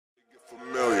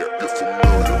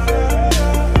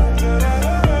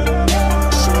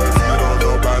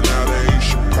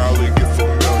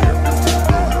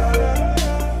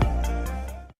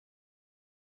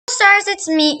it's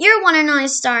me, your one and only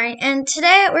Starry, and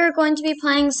today we're going to be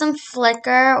playing some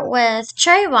Flicker with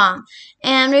Cherry Bomb.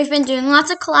 And we've been doing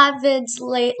lots of collab vids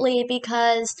lately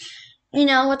because, you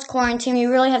know, it's quarantine, we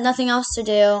really have nothing else to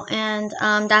do, and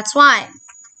that's why.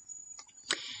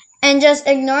 And just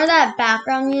ignore that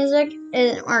background music,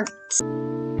 or...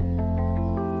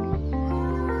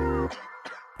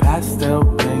 Pastel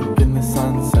pink in the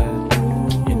sunset.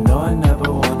 You know I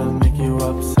never wanna make you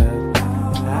upset.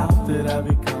 How did I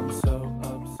become so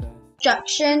upset?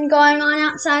 Construction going on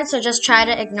outside, so just try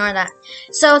to ignore that.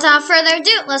 So without further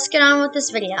ado, let's get on with this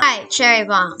video. Hi, Cherry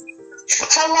Bomb.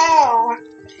 Hello.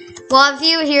 Well, if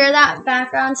you hear that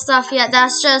background stuff yet,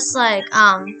 that's just like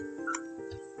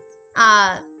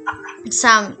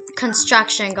some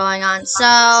construction going on.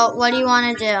 So what do you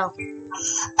want to do?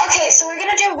 Okay, so we're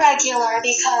gonna do regular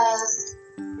because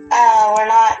we're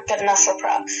not good enough for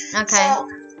pro. Okay. So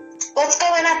let's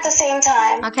go in at the same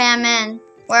time. Okay, I'm in.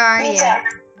 Where are Me you?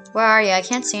 too. Where are you? I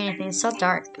can't see anything. It's so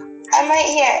dark. I'm right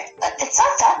here. It's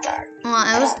not that dark.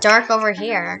 Well, it was dark over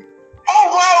here. Oh,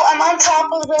 whoa, I'm on top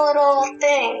of the little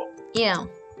thing. Ew.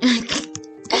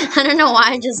 I don't know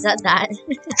why I just said that.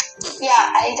 Yeah,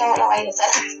 I don't know why you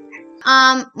said that.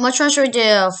 Which one should we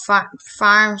do?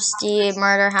 Farm, Steve,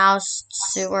 Murder House,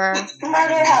 Sewer?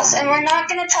 Murder House, and we're not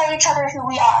gonna tell each other who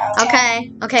we are,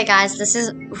 okay? Okay, guys, this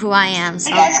is who I am. So.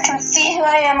 You guys can see who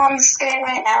I am on the screen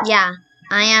right now? Yeah,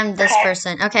 I am this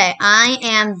person. Okay, I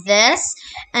am this,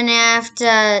 and I have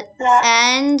to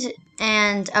end,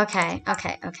 and okay.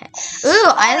 Ooh,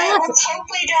 I look... Let's hope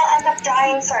we don't end up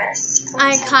dying first.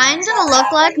 I kind of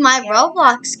look like my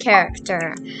Roblox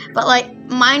character, but like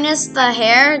minus the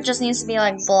hair, it just needs to be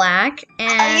like black.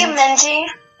 And are you Minji?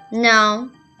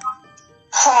 No.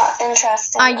 Huh,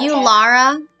 interesting. Are you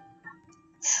Lara?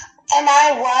 Am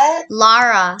I what?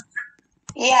 Lara.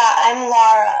 Yeah, I'm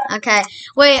Lara. Okay.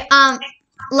 Wait,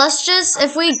 let's just,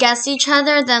 if we guess each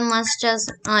other, then let's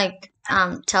just like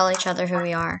tell each other who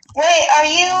we are. Wait, are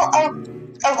you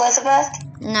Elizabeth?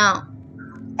 No.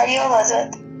 Are you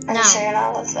Elizabeth? Are No. you sure you're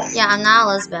not Elizabeth? Yeah, I'm not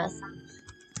Elizabeth.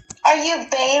 Are you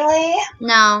Bailey?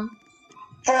 No.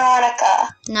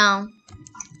 Veronica? No.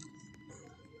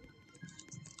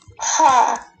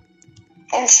 Huh.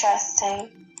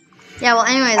 Interesting. Yeah, well,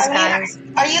 anyways, guys.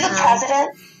 Are you the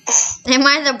president? Am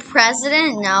I the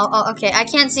president? No. Oh, okay. I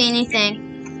can't see anything.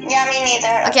 Yeah, me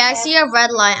neither. Okay, I see a red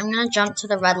light. I'm gonna jump to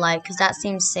the red light because that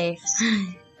seems safe. Yeah,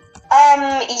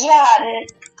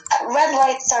 red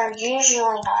lights are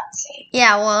usually not safe.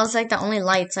 Yeah, well, it's like the only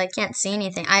lights. I can't see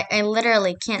anything. I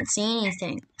literally can't see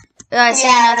anything. Ooh, I see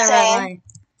another red light.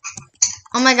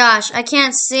 Oh my gosh, I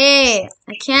can't see.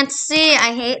 I can't see.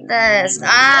 I hate this. Who do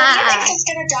you think is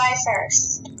gonna die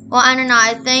first? Well, I don't know.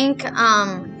 I think,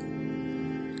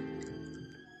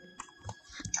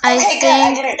 Okay, good.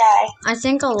 I didn't die. I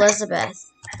think Elizabeth.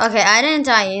 Okay, I didn't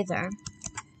die either.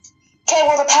 Okay,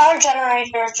 well, the power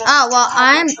generator just... Oh, well,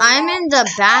 I'm in the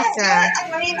bathroom.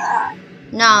 Oh, Elena.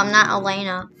 No, I'm not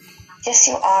Elena. Yes,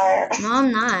 you are. No,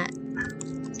 I'm not.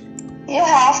 You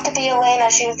have to be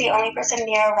Elena. She was the only person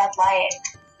near a red light.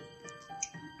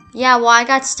 Yeah, well, I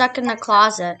got stuck in the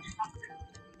closet.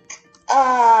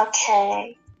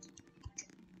 Okay.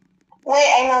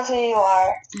 Wait, I know who you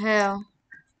are. Who?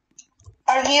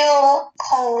 Are you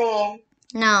Colleen?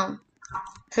 No.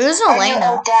 Who's Are Elena?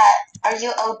 you Odette? Are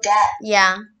you Odette?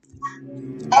 Yeah.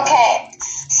 Okay,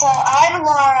 so I'm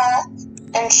Laura,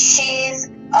 and she's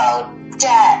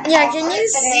Odette. Yeah, I'll can put you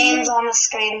the see? names on the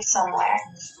screen somewhere,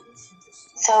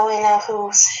 so we know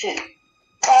who's who.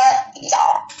 But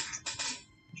yeah.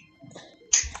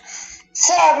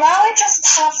 So now we just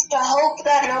have to hope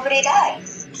that nobody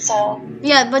dies. So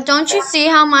Yeah, but don't you see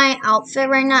how my outfit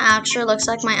right now actually looks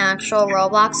like my actual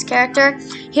Roblox character?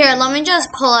 Here, let me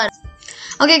just pull it.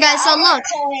 Okay, guys, so look.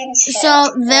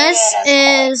 So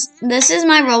this is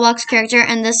my Roblox character,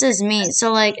 and this is me.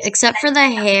 So like, except for the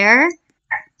hair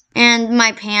and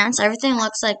my pants, everything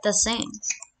looks like the same.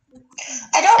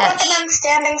 I don't recommend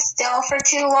standing still for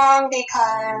too long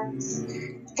because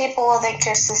people will think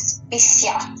you're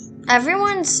suspicious.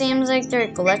 Everyone seems like they're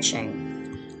glitching.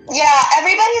 Yeah,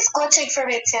 everybody's glitching for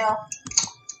me too.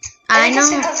 I think it's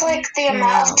because like the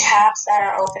amount of tabs that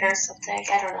are open or something.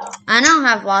 I don't know. I don't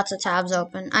have lots of tabs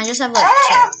open. I just have like I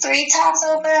have 3 tabs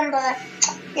open, but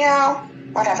you know,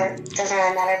 whatever. Doesn't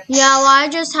really matter. Yeah, well, I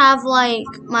just have like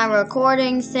my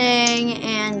recording thing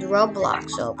and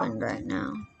Roblox open right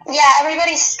now. Yeah,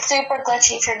 everybody's super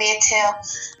glitchy for me too.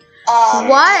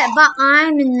 What? But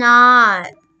I'm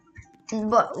not.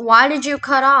 But why did you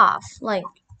cut off? Like,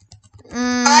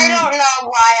 I don't know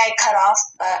why I cut off,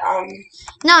 but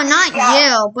no, not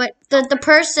you, but the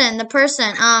person,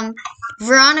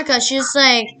 Veronica, she's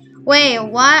like, Wait,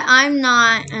 what? I'm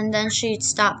not. And then she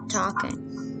stopped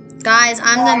talking. Guys,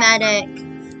 I'm the medic.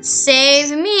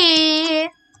 Save me.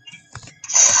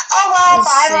 Oh, wow,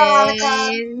 bye, Veronica.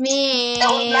 Save me. It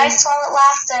was nice while it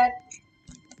lasted.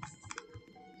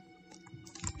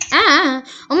 Ah.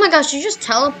 Oh my gosh, you just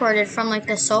teleported from like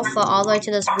the sofa all the way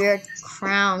to this weird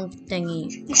crown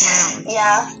thingy. Crown.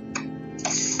 Yeah.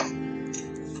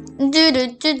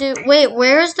 Wait,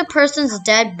 where is the person's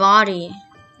dead body?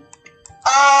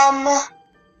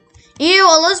 Ew,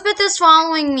 Elizabeth is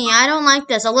following me. I don't like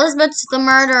this. Elizabeth's the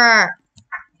murderer.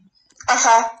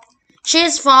 Uh-huh.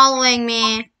 She's following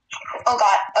me. Oh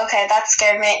god, okay, that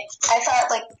scared me. I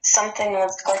thought like something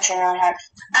was glitching really hard.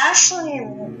 Ashley,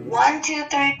 1, 2,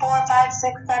 3, 4, 5,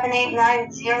 6, 7, 8,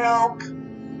 9, 0.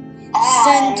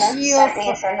 Sent you sent me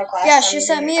a friend request. Yeah, she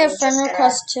sent me a friend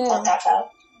request too. Let that go.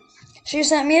 She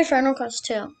sent me a friend request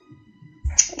too.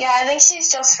 Yeah, I think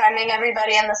she's just friending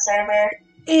everybody in the server.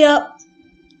 Yep.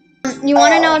 You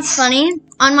want to know what's funny?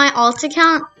 On my alt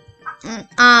account,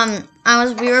 I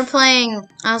was playing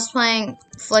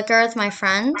Flickr with my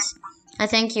friends. I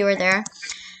think you were there.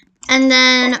 And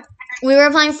then we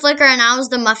were playing Flickr and I was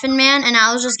the muffin man and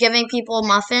I was just giving people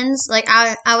muffins. Like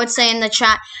I would say in the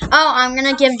chat, oh, I'm going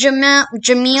to give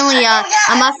Jamelia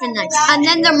a muffin next. And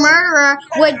then the murderer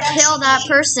would kill that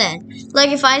person.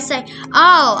 Like if I say,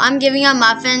 oh, I'm giving a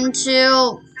muffin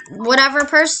to whatever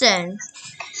person.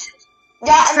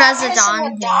 Yeah, and that person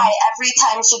would die every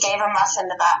time she gave a muffin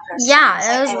to that person.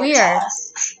 Yeah, it was weird.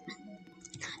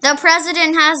 The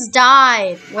president has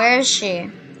died. Where is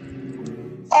she?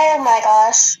 Oh my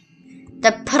gosh.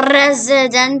 The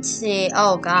presidency.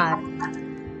 Oh god.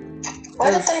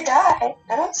 Where did they die?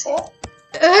 I don't see it.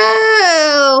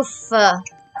 Oof.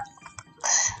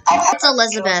 It's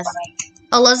Elizabeth.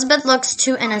 Elizabeth looks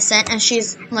too innocent and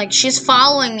she's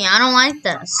following me. I don't like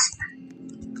this.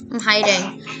 I'm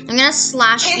hiding. I'm gonna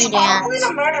slash She's Edan. probably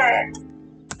the murderer.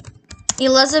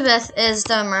 Elizabeth is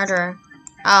the murderer.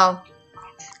 Oh.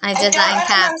 I did that in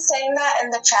cap. I'm saying that in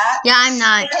the chat. Yeah, I'm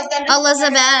not.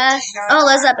 Elizabeth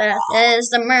is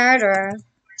the murderer.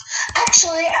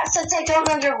 Actually, since I don't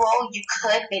know your role, you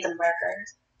could be the murderer.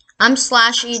 I'm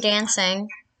slash dancing.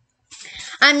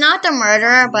 I'm not the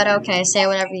murderer, but okay, say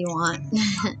whatever you want.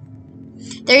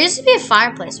 There used to be a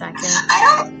fireplace back there.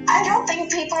 I don't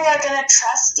think people are gonna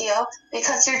trust you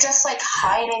because you're just like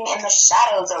hiding in the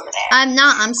shadows over there. I'm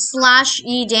not. I'm slash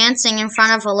dancing in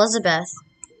front of Elizabeth.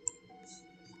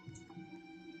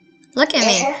 Look at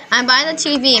me. I'm by the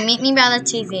TV. Meet me by the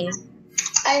TV.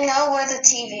 I know where the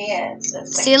TV is.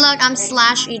 See, look, I'm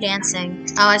slash dancing.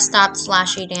 Oh, I stopped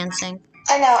slash dancing.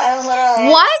 I know, I was literally...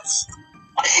 What?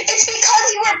 It's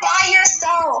because you were by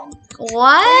yourself.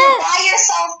 What? When you're by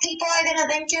yourself, people are gonna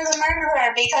think you're the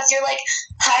murderer because you're like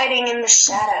hiding in the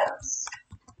shadows.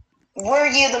 Were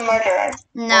you the murderer?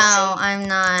 No, I'm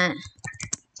not.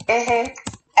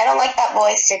 I don't like that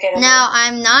voice you're giving me. No,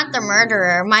 I'm not the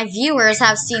murderer. My viewers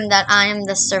have seen that I am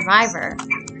the survivor.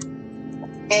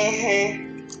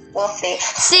 We'll see.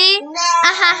 See?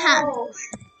 No!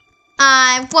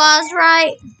 I was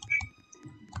right.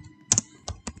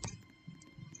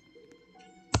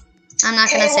 I'm not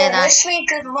gonna say that. Wish me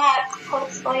good luck.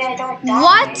 Hopefully I don't die.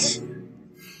 What?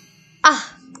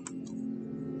 Ah.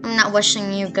 I'm not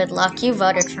wishing you good luck. You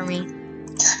voted for me.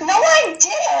 No, I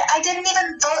didn't. I didn't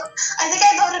even vote. I think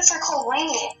I voted for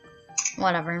Colleen.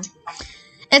 Whatever.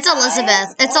 It's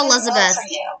Elizabeth. It's Elizabeth.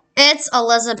 It's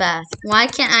Elizabeth. Why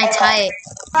can't I type?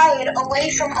 Hide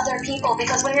away from other people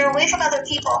because when you're away from other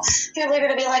people, people are going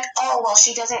to be like, oh, well,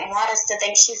 she doesn't want us to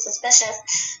think she's suspicious,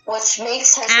 which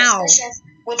makes her suspicious,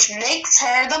 which makes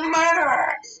her the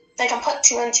murderer. They can put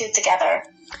 2 and 2 together.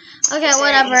 Okay,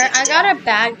 whatever. I got a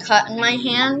bad cut in my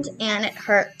hand and it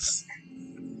hurts.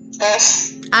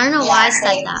 I don't know why I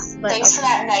said that. But thanks for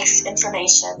that nice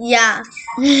information. Yeah.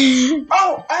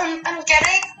 Oh, I'm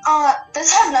getting,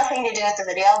 this has nothing to do with the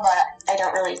video, but I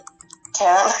don't really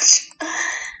care much.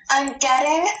 I'm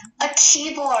getting a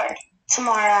keyboard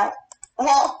tomorrow.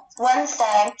 Well,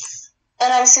 Wednesday.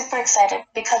 And I'm super excited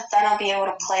because then I'll be able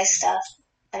to play stuff.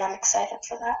 And I'm excited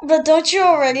for that. But don't you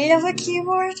already have a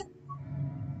keyboard?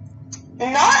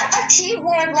 Not a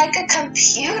keyboard like a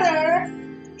computer.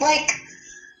 Like...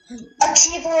 a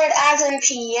keyboard as in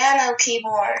piano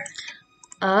keyboard.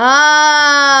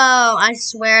 Oh, I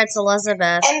swear it's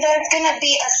Elizabeth. And there's gonna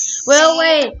be a Well,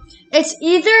 wait. It's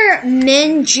either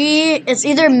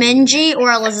Minji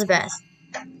or Elizabeth.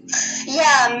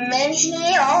 Yeah,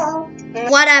 Minji. Oh.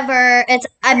 Whatever. It's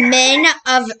a min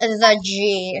of the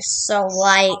G. So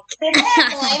like. People are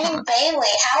blaming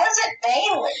Bailey. How is it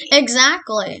Bailey?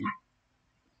 Exactly.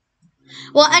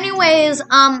 Well, anyways,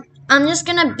 I'm just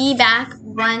gonna be back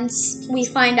once we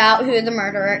find out who the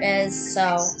murderer is.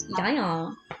 So,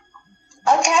 yeah.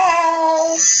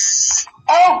 Okay.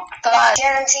 Oh, God.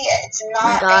 Guarantee it. It's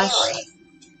not Bailey.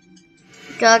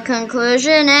 The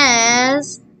conclusion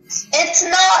is... It's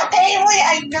not Bailey.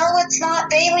 I know it's not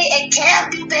Bailey. It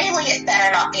can't be Bailey. It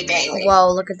better not be Bailey.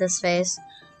 Whoa, look at this face.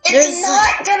 It's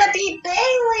not gonna be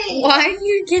Bailey. Why are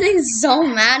you getting so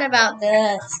mad about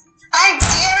this? I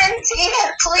guarantee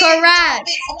it. Please. Correct.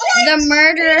 The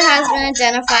murderer has been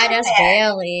identified as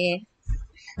Bailey.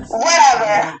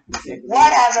 Whatever.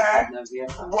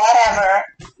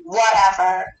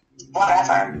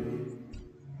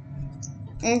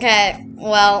 Okay,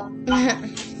 well.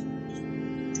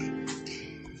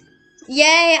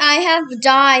 Yay, I have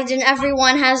died and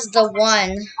everyone has the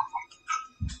 1.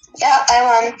 Yeah, I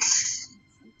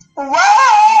won.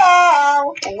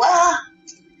 Whoa! Whoa!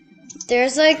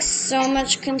 There's like so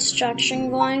much construction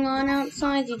going on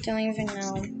outside, you don't even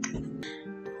know.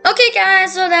 Okay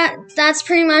guys, so that's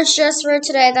pretty much just for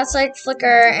today. That's like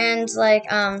Flickr and like,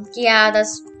 yeah,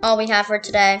 that's all we have for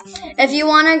today. If you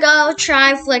want to go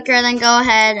try Flickr, then go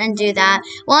ahead and do that.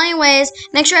 Well, anyways,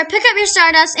 make sure to pick up your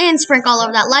Stardust and sprinkle all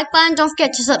over that like button. Don't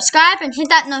forget to subscribe and hit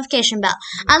that notification bell.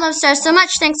 I love Stars so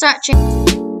much. Thanks for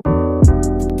watching.